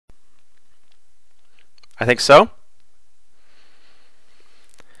I think so.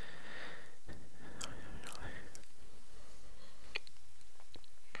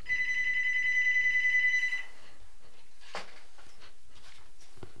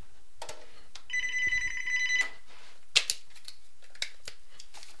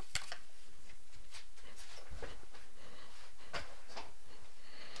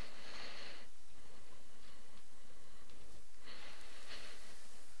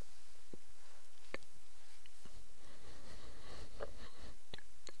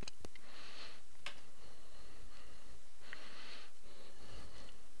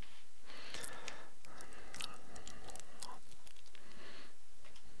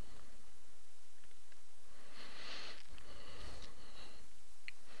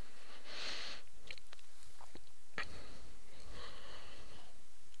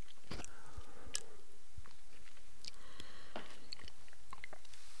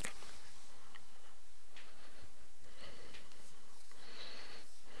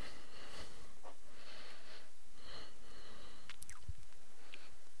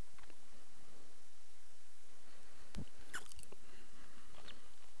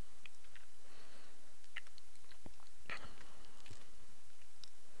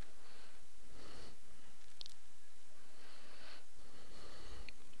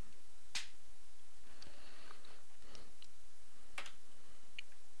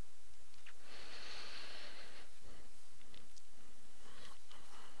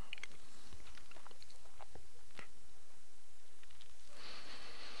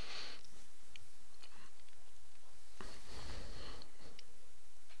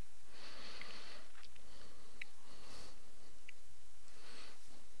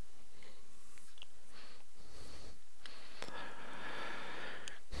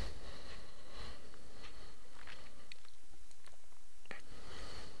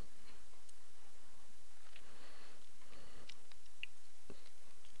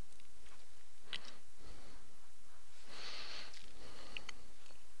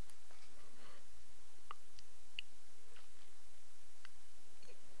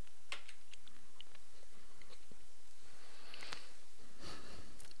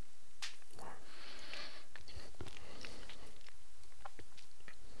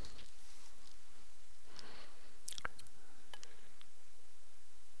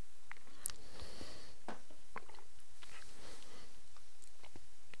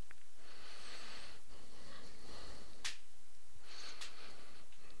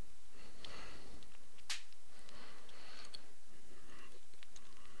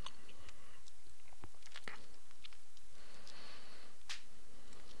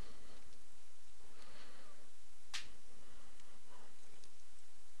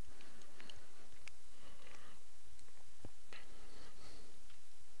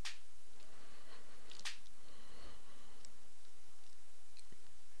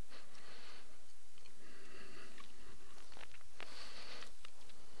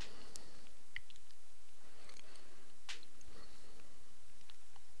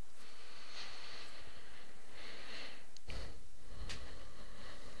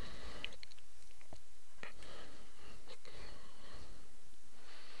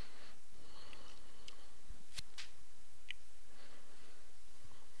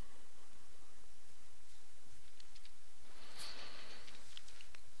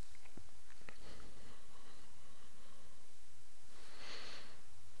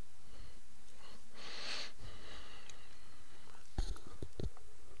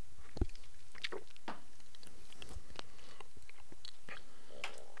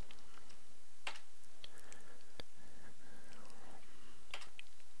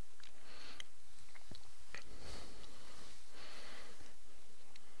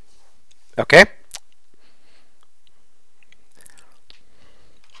 Okay.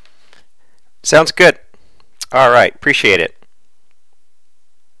 Sounds good. All right. Appreciate it.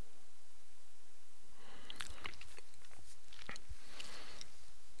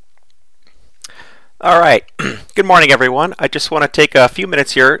 All right. Good morning, everyone. I just want to take a few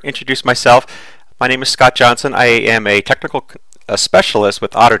minutes here, introduce myself. My name is Scott Johnson. I am a technical specialist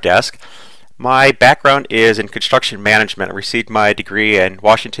with Autodesk. My background is in construction management. I received my degree in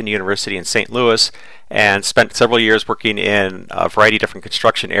Washington University in St. Louis and spent several years working in a variety of different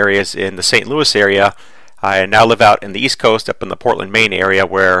construction areas in the St. Louis area. I now live out in the East Coast, up in the Portland, Maine area,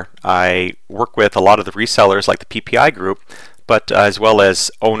 where I work with a lot of the resellers like the PPI Group, but as well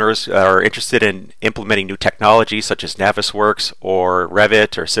as owners are interested in implementing new technology such as Navisworks or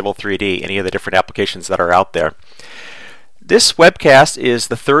Revit or Civil 3D, any of the different applications that are out there. This webcast is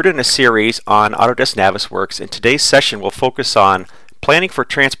the third in a series on Autodesk Navisworks, and today's session will focus on planning for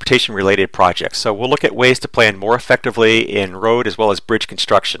transportation related projects. So we'll look at ways to plan more effectively in road as well as bridge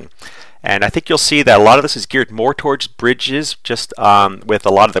construction. And I think you'll see that a lot of this is geared more towards bridges, just with a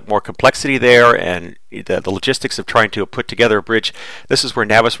lot of the more complexity there and the logistics of trying to put together a bridge. This is where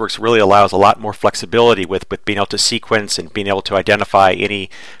Navisworks really allows a lot more flexibility with being able to sequence and being able to identify any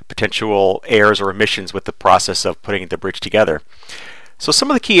potential errors or omissions with the process of putting the bridge together. So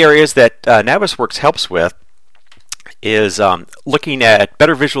some of the key areas that Navisworks helps with is looking at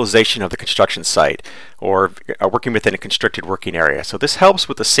better visualization of the construction site, or working within a constricted working area. So this helps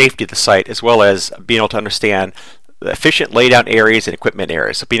with the safety of the site as well as being able to understand the efficient laydown areas and equipment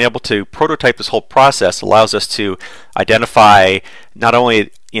areas. So being able to prototype this whole process allows us to identify not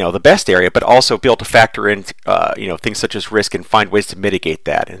only the best area, but also be able to factor in things such as risk and find ways to mitigate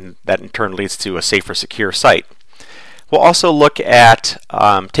that, and that in turn leads to a safer, secure site. We'll also look at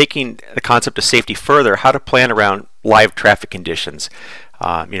taking the concept of safety further, how to plan around live traffic conditions.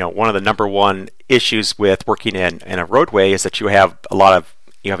 One of the number one issues with working in a roadway is that you have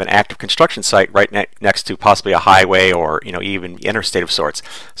an active construction site right next to possibly a highway or even interstate of sorts.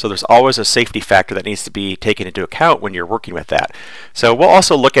 So there's always a safety factor that needs to be taken into account when you're working with that. So we'll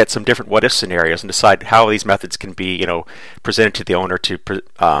also look at some different what-if scenarios and decide how these methods can be presented to the owner to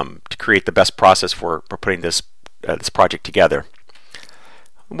create the best process for putting this project together.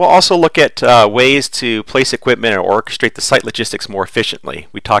 We'll also look at ways to place equipment and orchestrate the site logistics more efficiently.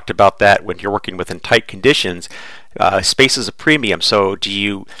 We talked about that when you're working within tight conditions. Space is a premium, so do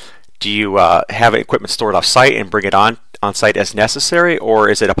you have equipment stored off site and bring it on site as necessary, or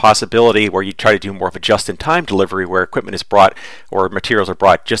is it a possibility where you try to do more of a just-in-time delivery where equipment is brought or materials are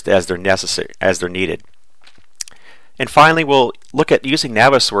brought just as they're necessary, as they're needed? And finally, we'll look at using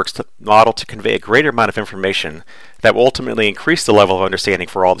Navisworks model to convey a greater amount of information that will ultimately increase the level of understanding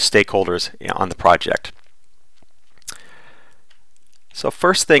for all the stakeholders on the project. So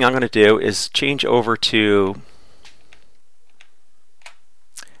first thing I'm going to do is change over to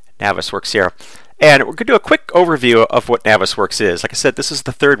Navisworks here. And we're going to do a quick overview of what Navisworks is. Like I said, this is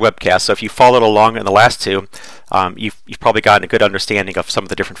the third webcast, so if you followed along in the last two, you've probably gotten a good understanding of some of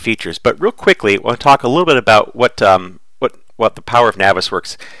the different features. But real quickly, I want to talk a little bit about what the power of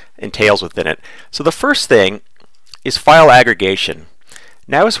Navisworks entails within it. So the first thing is file aggregation.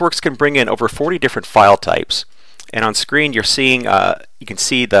 Navisworks can bring in over 40 different file types. And on screen you're seeing, you can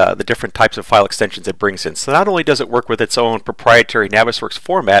see the different types of file extensions it brings in. So not only does it work with its own proprietary Navisworks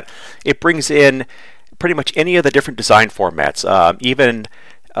format, it brings in pretty much any of the different design formats, even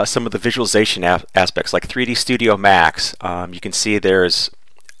some of the visualization aspects like 3D Studio Max. You can see there's,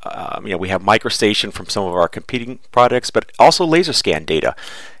 we have MicroStation from some of our competing products, but also LaserScan data.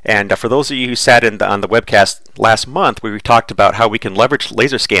 And for those of you who sat on the webcast last month, we talked about how we can leverage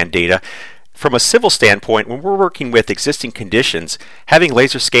LaserScan data. From a civil standpoint, when we're working with existing conditions, having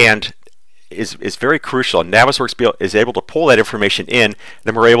laser scanned is very crucial. And Navisworks is able to pull that information in,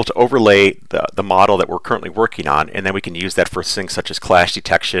 then we're able to overlay the model that we're currently working on, and then we can use that for things such as clash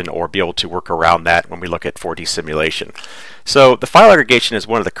detection or be able to work around that when we look at 4D simulation. So the file aggregation is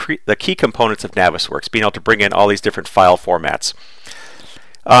one of the key components of Navisworks, being able to bring in all these different file formats.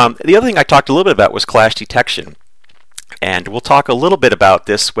 The other thing I talked a little bit about was clash detection. And we'll talk a little bit about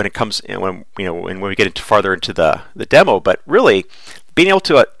this when it comes when we get farther into the demo. But really, being able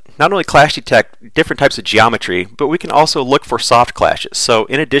to not only clash detect different types of geometry, but we can also look for soft clashes. So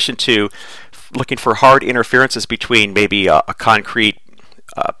in addition to looking for hard interferences between maybe a concrete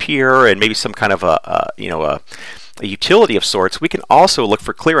pier and maybe some kind of a utility of sorts, we can also look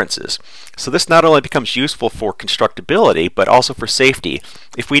for clearances. So this not only becomes useful for constructability, but also for safety.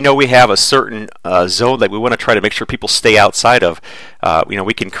 If we know we have a certain zone that we want to try to make sure people stay outside of,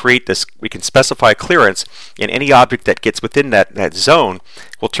 we can create this, we can specify clearance, and any object that gets within that zone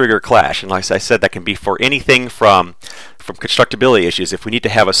will trigger a clash. And like I said, that can be for anything from constructability issues. If we need to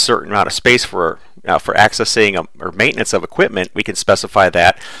have a certain amount of space for accessing or maintenance of equipment, we can specify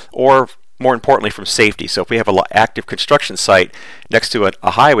that, or more importantly from safety. So if we have an active construction site next to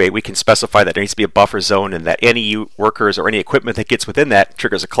a highway, we can specify that there needs to be a buffer zone and that any workers or any equipment that gets within that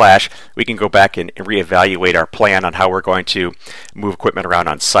triggers a clash. We can go back and reevaluate our plan on how we're going to move equipment around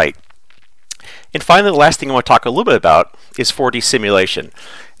on site. And finally, the last thing I want to talk a little bit about is 4D simulation.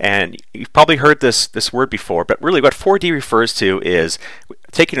 And you've probably heard this word before, but really what 4D refers to is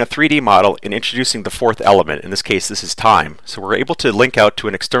taking a 3D model and introducing the fourth element. In this case, this is time. So we're able to link out to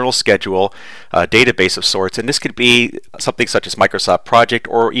an external schedule, database of sorts, and this could be something such as Microsoft Project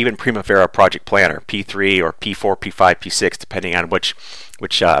or even Primavera Project Planner, P3 or P4, P5, P6, depending on which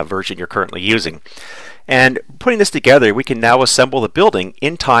version you're currently using. And putting this together, we can now assemble the building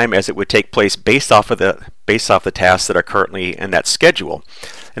in time as it would take place based off of based off the tasks that are currently in that schedule.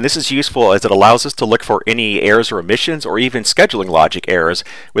 And this is useful as it allows us to look for any errors or omissions or even scheduling logic errors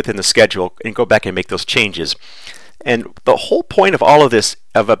within the schedule and go back and make those changes. And the whole point of all of this,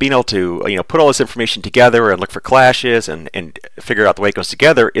 of being able to put all this information together and look for clashes and figure out the way it goes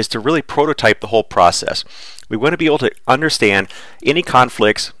together, is to really prototype the whole process. We want to be able to understand any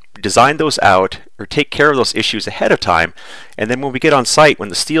conflicts, design those out, or take care of those issues ahead of time. And then when we get on site, when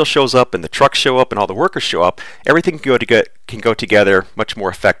the steel shows up and the trucks show up and all the workers show up, everything can go together much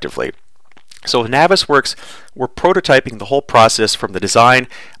more effectively. So with Navisworks, we're prototyping the whole process from the design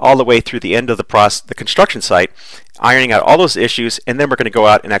all the way through the end of the construction site, ironing out all those issues, and then we're going to go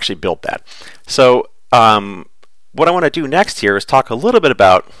out and actually build that. So what I want to do next here is talk a little bit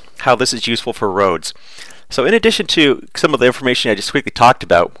about how this is useful for roads. So in addition to some of the information I just quickly talked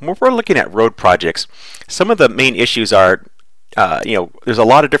about, when we're looking at road projects, some of the main issues are there's a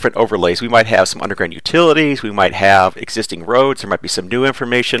lot of different overlays. We might have some underground utilities, we might have existing roads, there might be some new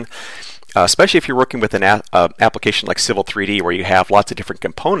information. Especially if you're working with an application like Civil 3D where you have lots of different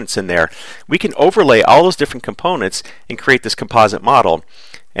components in there, we can overlay all those different components and create this composite model.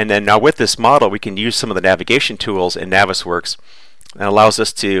 And then now with this model, we can use some of the navigation tools in Navisworks. That allows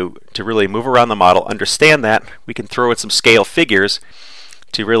us to really move around the model, understand that. We can throw in some scale figures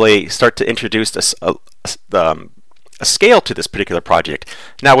to really start to introduce a scale to this particular project.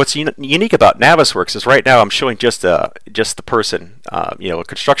 Now, what's unique about Navisworks is right now I'm showing just the person, a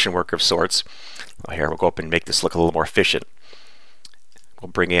construction worker of sorts. Here, we'll go up and make this look a little more efficient.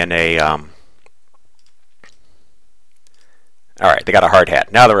 We'll bring in a. All right, they got a hard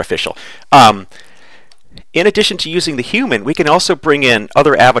hat. Now they're official. In addition to using the human, we can also bring in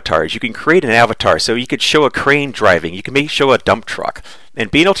other avatars. You can create an avatar, so you could show a crane driving. You can maybe show a dump truck. And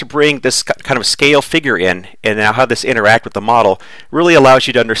being able to bring this kind of scale figure in and now how this interact with the model really allows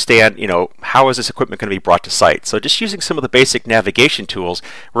you to understand, how is this equipment going to be brought to site. So just using some of the basic navigation tools,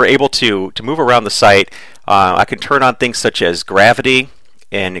 we're able to move around the site. I can turn on things such as gravity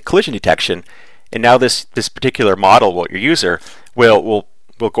and collision detection. And now this particular model, your user, will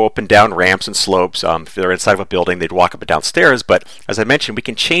go up and down ramps and slopes. If they're inside of a building, they'd walk up and down stairs. But as I mentioned, we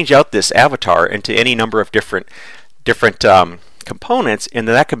can change out this avatar into any number of different components, and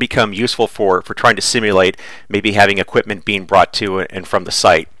then that can become useful for trying to simulate maybe having equipment being brought to and from the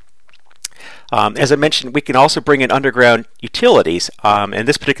site. As I mentioned, we can also bring in underground utilities. In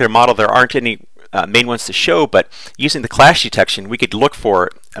this particular model, there aren't any main ones to show, but using the clash detection, we could look for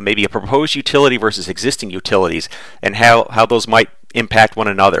maybe a proposed utility versus existing utilities and how those might impact one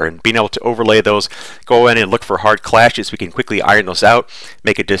another, and being able to overlay those, go in and look for hard clashes. We can quickly iron those out,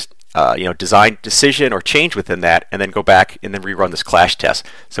 make a design decision or change within that, and then go back and then rerun this clash test.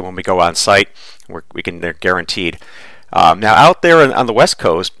 So when we go on site, they're guaranteed. Now out there on the West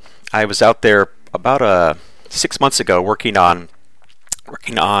Coast, I was out there about 6 months ago working on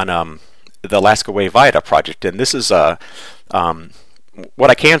the Alaska Way Viaduct project, and this is what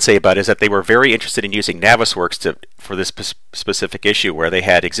I can say about it is that they were very interested in using Navisworks for this specific issue, where they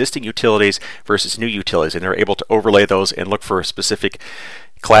had existing utilities versus new utilities, and they were able to overlay those and look for specific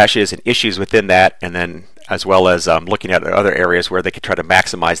clashes and issues within that, and then as well as looking at other areas where they could try to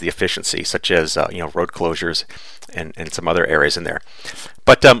maximize the efficiency, such as road closures and some other areas in there.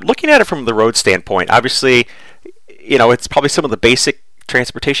 But looking at it from the road standpoint, obviously, it's probably some of the basic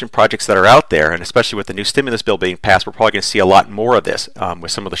transportation projects that are out there, and especially with the new stimulus bill being passed, we're probably going to see a lot more of this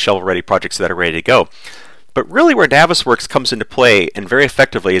with some of the shovel-ready projects that are ready to go. But really where Navisworks comes into play, and very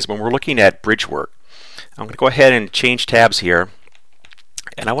effectively, is when we're looking at bridge work. I'm going to go ahead and change tabs here,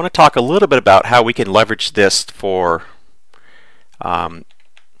 and I want to talk a little bit about how we can leverage this for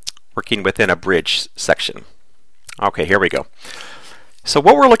working within a bridge section. Okay, here we go. So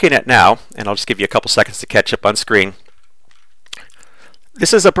what we're looking at now, and I'll just give you a couple seconds to catch up on screen.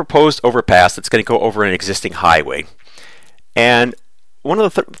 This is a proposed overpass that's going to go over an existing highway. And one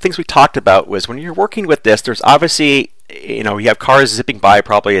of the things we talked about was when you're working with this, there's obviously, you have cars zipping by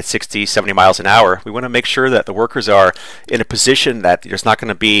probably at 60, 70 miles an hour. We want to make sure that the workers are in a position that there's not going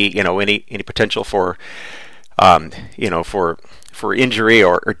to be, any potential for, for injury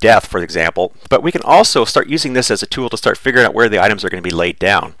or death, for example. But we can also start using this as a tool to start figuring out where the items are going to be laid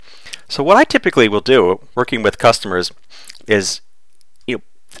down. So what I typically will do, working with customers, is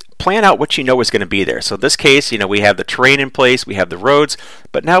plan out what is going to be there. So in this case, we have the terrain in place, we have the roads,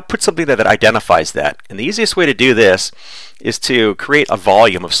 but now put something that identifies that. And the easiest way to do this is to create a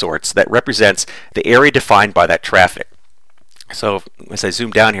volume of sorts that represents the area defined by that traffic. So as I zoom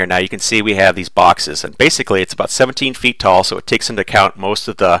down here now, you can see we have these boxes, and basically it's about 17 feet tall, so it takes into account most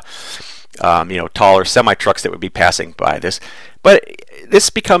of the taller semi-trucks that would be passing by this. But this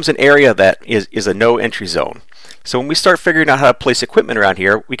becomes an area that is a no entry zone. So when we start figuring out how to place equipment around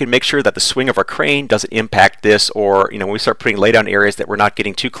here, we can make sure that the swing of our crane doesn't impact this, or when we start putting laydown areas, that we're not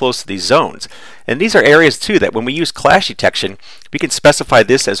getting too close to these zones. And these are areas too that when we use clash detection, we can specify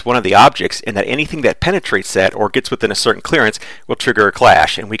this as one of the objects, and that anything that penetrates that or gets within a certain clearance will trigger a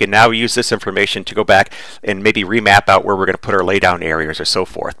clash. And we can now use this information to go back and maybe remap out where we're going to put our laydown areas or so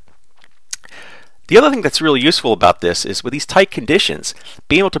forth. The other thing that's really useful about this is with these tight conditions,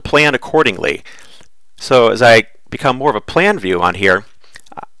 being able to plan accordingly. So as I become more of a plan view on here,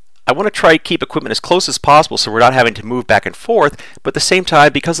 I want to try to keep equipment as close as possible so we're not having to move back and forth, but at the same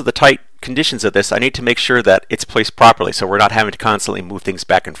time, because of the tight conditions of this, I need to make sure that it's placed properly so we're not having to constantly move things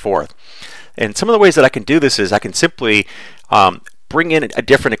back and forth. And some of the ways that I can do this is I can simply bring in a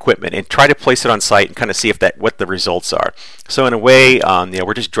different equipment and try to place it on site and kind of see if what the results are. So in a way,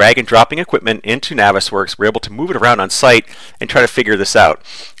 we're just drag and dropping equipment into Navisworks. We're able to move it around on site and try to figure this out.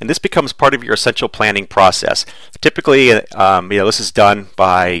 And this becomes part of your essential planning process. Typically, this is done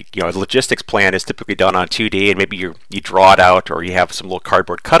by, the logistics plan is typically done on 2D, and maybe you draw it out or you have some little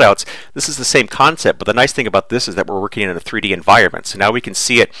cardboard cutouts. This is the same concept, but the nice thing about this is that we're working in a 3D environment. So now we can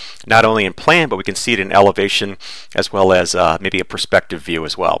see it not only in plan, but we can see it in elevation as well as maybe a perspective view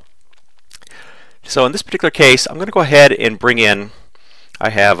as well. So in this particular case, I'm going to go ahead and bring in, I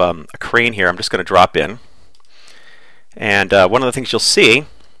have a crane here I'm just going to drop in. And one of the things you'll see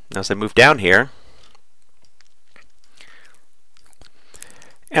as I move down here,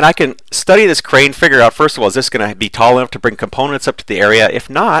 and I can study this crane, figure out first of all, is this going to be tall enough to bring components up to the area? If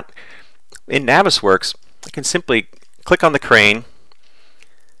not, in Navisworks, I can simply click on the crane,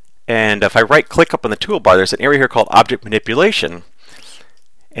 and if I right click up on the toolbar, there's an area here called Object Manipulation.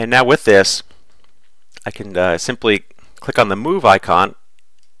 And now with this, I can simply click on the move icon,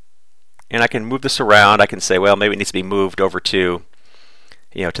 and I can move this around. I can say, well, maybe it needs to be moved over to,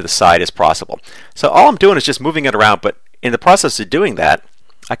 to the side as possible. So all I'm doing is just moving it around, but in the process of doing that,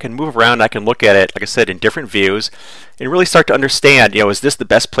 I can move around, I can look at it, like I said, in different views, and really start to understand, is this the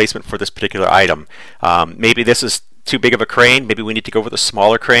best placement for this particular item? Maybe this is too big of a crane, maybe we need to go with a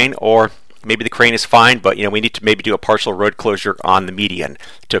smaller crane, or maybe the crane is fine, but we need to maybe do a partial road closure on the median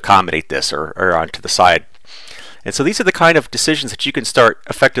to accommodate this, or onto the side. And so these are the kind of decisions that you can start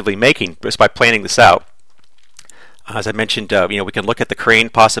effectively making just by planning this out. As I mentioned, we can look at the crane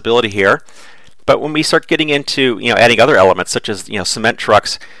possibility here, but when we start getting into adding other elements such as cement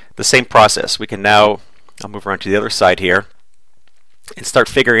trucks, the same process. We can now, I'll move around to the other side here, and start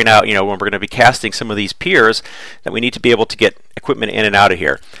figuring out when we're going to be casting some of these piers that we need to be able to get equipment in and out of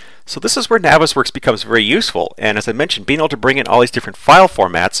here. So this is where Navisworks becomes very useful, and as I mentioned, being able to bring in all these different file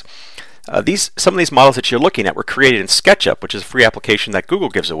formats. Some of these models that you're looking at were created in SketchUp, which is a free application that Google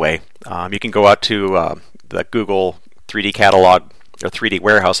gives away. You can go out to the Google 3D catalog, or 3D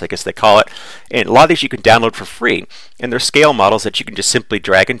warehouse, I guess they call it, and a lot of these you can download for free. And they're scale models that you can just simply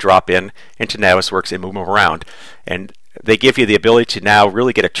drag and drop into Navisworks and move them around. And they give you the ability to now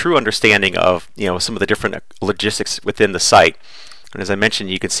really get a true understanding of some of the different logistics within the site. And as I mentioned,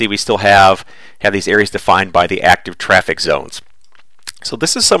 you can see we still have these areas defined by the active traffic zones. So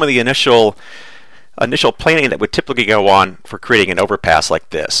this is some of the initial planning that would typically go on for creating an overpass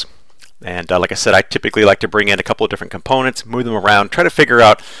like this. And like I said, I typically like to bring in a couple of different components, move them around, try to figure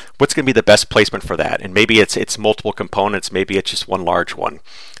out what's going to be the best placement for that. And maybe it's multiple components, maybe it's just one large one.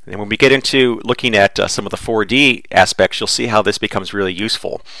 And when we get into looking at some of the 4D aspects, you'll see how this becomes really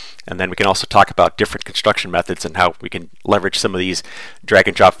useful. And then we can also talk about different construction methods and how we can leverage some of these drag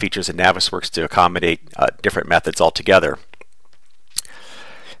and drop features in Navisworks to accommodate different methods altogether.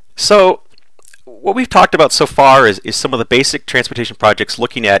 So what we've talked about so far is some of the basic transportation projects,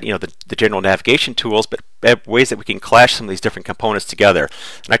 looking at the general navigation tools, but ways that we can clash some of these different components together.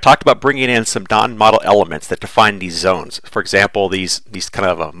 And I talked about bringing in some non-model elements that define these zones. For example, these kind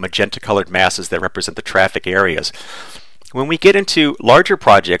of magenta colored masses that represent the traffic areas. When we get into larger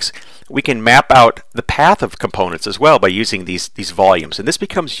projects, we can map out the path of components as well by using these volumes. And this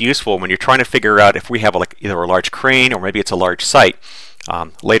becomes useful when you're trying to figure out if we have either a large crane or maybe it's a large site.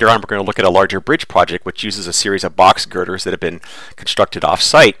 Later on, we're going to look at a larger bridge project which uses a series of box girders that have been constructed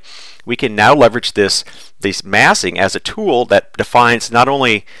off-site. We can now leverage this massing as a tool that defines not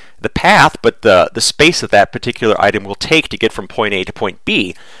only the path but the space that particular item will take to get from point A to point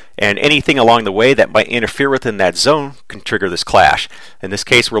B. And anything along the way that might interfere within that zone can trigger this clash. In this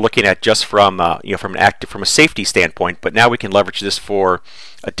case, we're looking at just from from a safety standpoint, but now we can leverage this for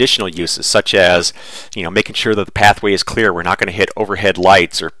additional uses, such as making sure that the pathway is clear. We're not going to hit overhead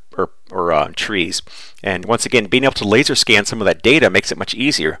lights or trees. And once again, being able to laser scan some of that data makes it much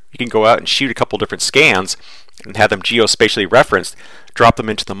easier. You can go out and shoot a couple different scans and have them geospatially referenced, drop them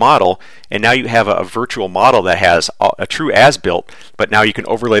into the model, and now you have a virtual model that has a true as-built, but now you can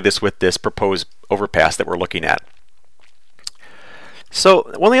overlay this with this proposed overpass that we're looking at. So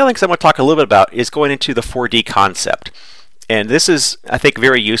one of the other things I want to talk a little bit about is going into the 4D concept. And this is, I think,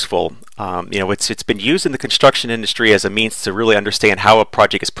 very useful. It's been used in the construction industry as a means to really understand how a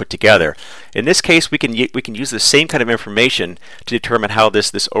project is put together. In this case, we can use the same kind of information to determine how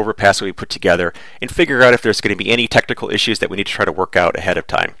this overpass will be put together and figure out if there's going to be any technical issues that we need to try to work out ahead of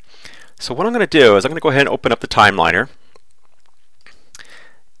time. So what I'm going to do is I'm going to go ahead and open up the Timeliner.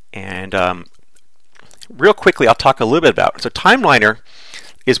 And real quickly, I'll talk a little bit about it. So Timeliner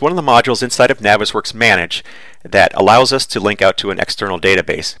is one of the modules inside of Navisworks Manage that allows us to link out to an external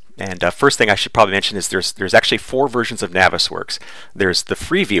database. And first thing I should probably mention is there's actually 4 versions of Navisworks. There's the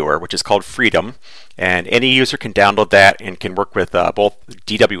free viewer, which is called Freedom, and any user can download that and can work with both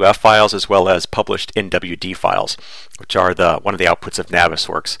DWF files as well as published NWD files, which are one of the outputs of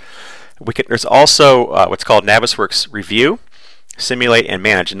Navisworks. There's also what's called Navisworks Review, Simulate, and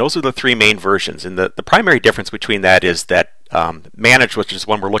Manage, and those are the 3 main versions. And the primary difference between that is that Manage, which is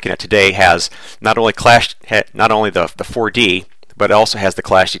one we're looking at today, has not only the 4D, but it also has the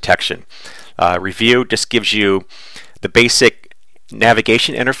clash detection. Review just gives you the basic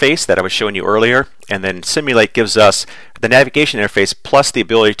navigation interface that I was showing you earlier, and then Simulate gives us the navigation interface plus the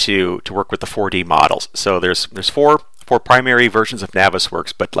ability to work with the 4D models. So there's four primary versions of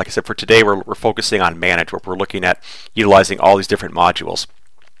Navisworks, but like I said, for today we're focusing on Manage, where we're looking at utilizing all these different modules.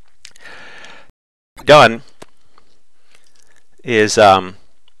 Done is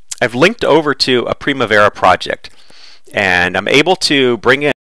I've linked over to a Primavera project, and I'm able to bring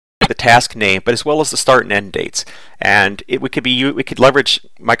in the task name, but as well as the start and end dates. And we could leverage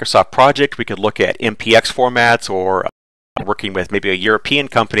Microsoft Project. We could look at MPX formats, or working with maybe a European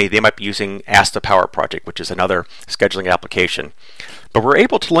company, they might be using Asta Power Project, which is another scheduling application. But we're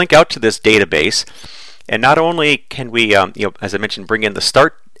able to link out to this database, and not only can we, as I mentioned, bring in the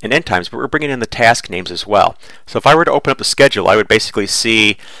start and end times, but we're bringing in the task names as well. So if I were to open up the schedule, I would basically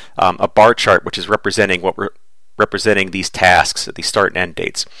see a bar chart which is representing these tasks, these start and end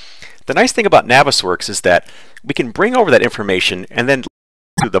dates. The nice thing about Navisworks is that we can bring over that information and then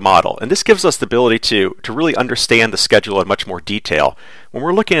to the model, and this gives us the ability to really understand the schedule in much more detail. When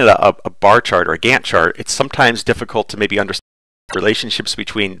we're looking at a bar chart or a Gantt chart, it's sometimes difficult to maybe understand relationships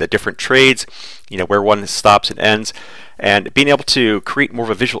between the different trades, where one stops and ends, and being able to create more of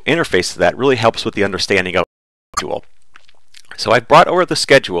a visual interface to that really helps with the understanding of the schedule. So I've brought over the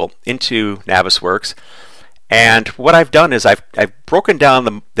schedule into Navisworks, and what I've done is I've broken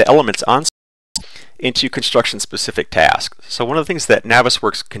down the elements on into construction-specific tasks. So one of the things that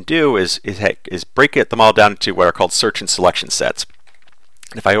Navisworks can do is break them all down into what are called search and selection sets.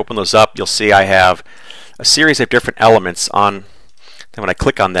 And if I open those up, you'll see I have a series of different elements on. Then when I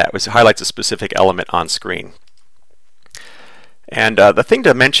click on that, it highlights a specific element on screen. And the thing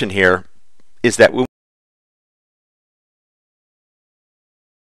to mention here is that when